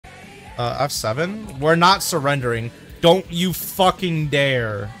F7? We're not surrendering. Don't you fucking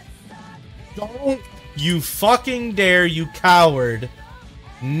dare. Don't you fucking dare, you coward.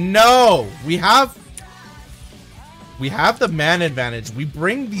 No! We have the man advantage. We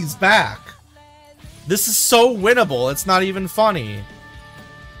bring these back. This is so winnable. It's not even funny.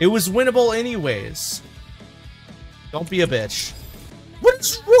 It was winnable anyways. Don't be a bitch. What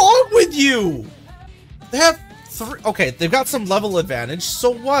is wrong with you? They have three. Okay, they've got some level advantage.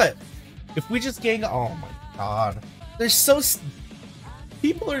 So what? If we just gang. Oh my god. They're so.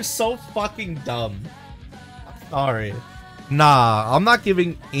 People are so fucking dumb. I'm sorry. Nah, I'm not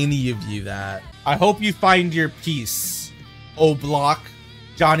giving any of you that. I hope you find your peace. O Block,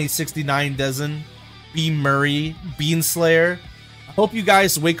 Johnny69 Dozen, B Murray, Beanslayer. I hope you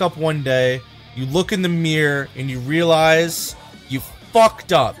guys wake up one day, you look in the mirror, and you realize you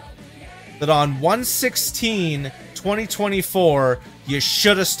fucked up. That on 1/16/2024, you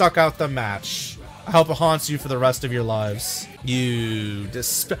should have stuck out the match. I hope it haunts you for the rest of your lives. You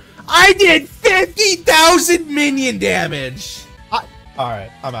I did 50,000 minion damage!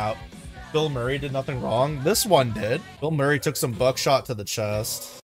 Alright, I'm out. Bill Murray did nothing wrong. This one did. Bill Murray took some buckshot to the chest.